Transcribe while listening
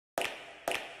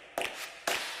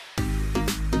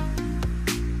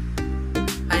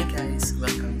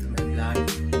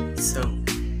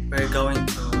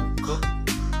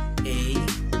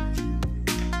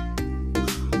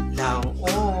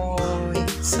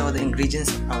So the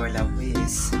ingredients of our lawoy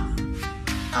is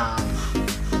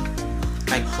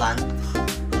eggplant,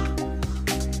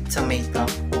 tomato,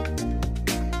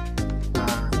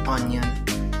 onion,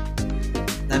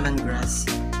 lemongrass,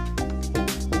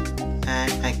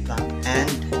 and eggplant, and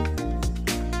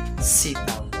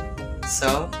sitaw.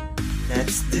 So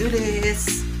let's do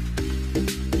this.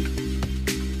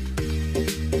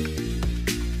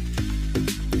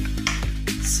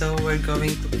 So we're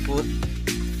going to put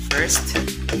first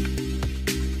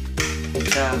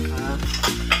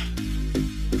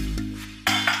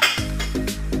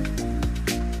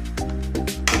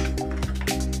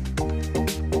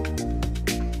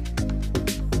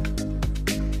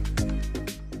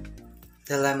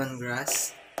the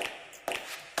lemongrass,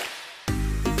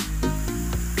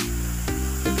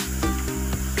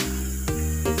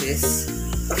 this,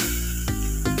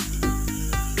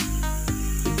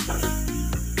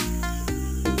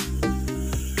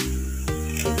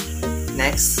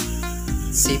 next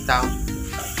sitaw,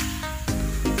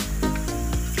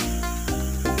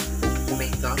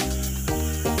 tomato,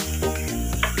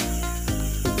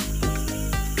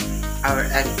 our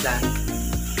eggplant,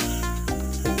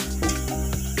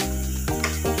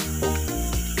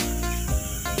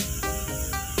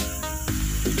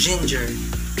 ginger,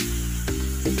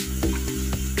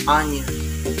 onion,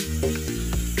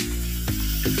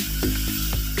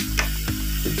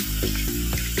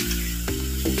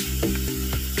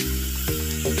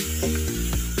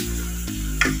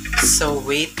 so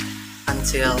wait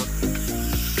until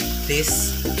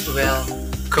this will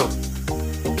cook.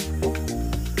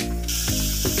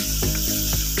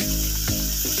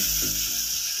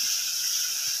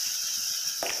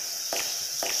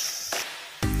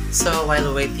 So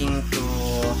while waiting to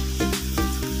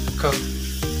cook,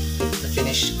 to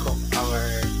finish cook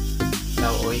our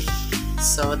lawoy,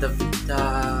 so the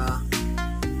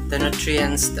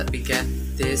nutrients that we get,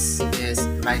 this is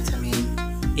vitamin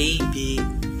A, B,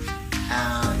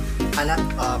 a lot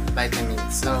of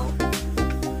vitamins. So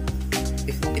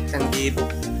it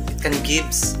can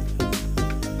gives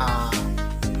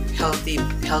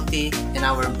healthy in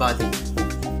our body.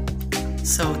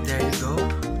 So there you go.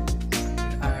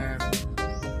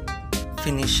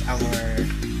 Finish our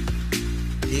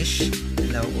dish,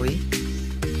 lawoy.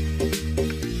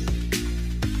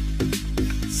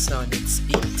 So let's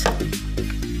eat.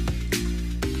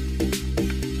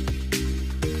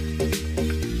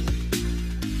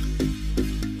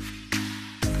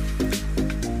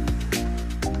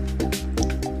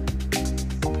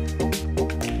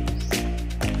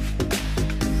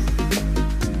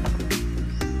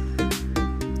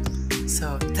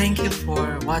 So thank you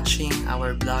for watching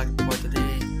our vlog for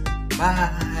today.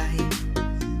 Bye!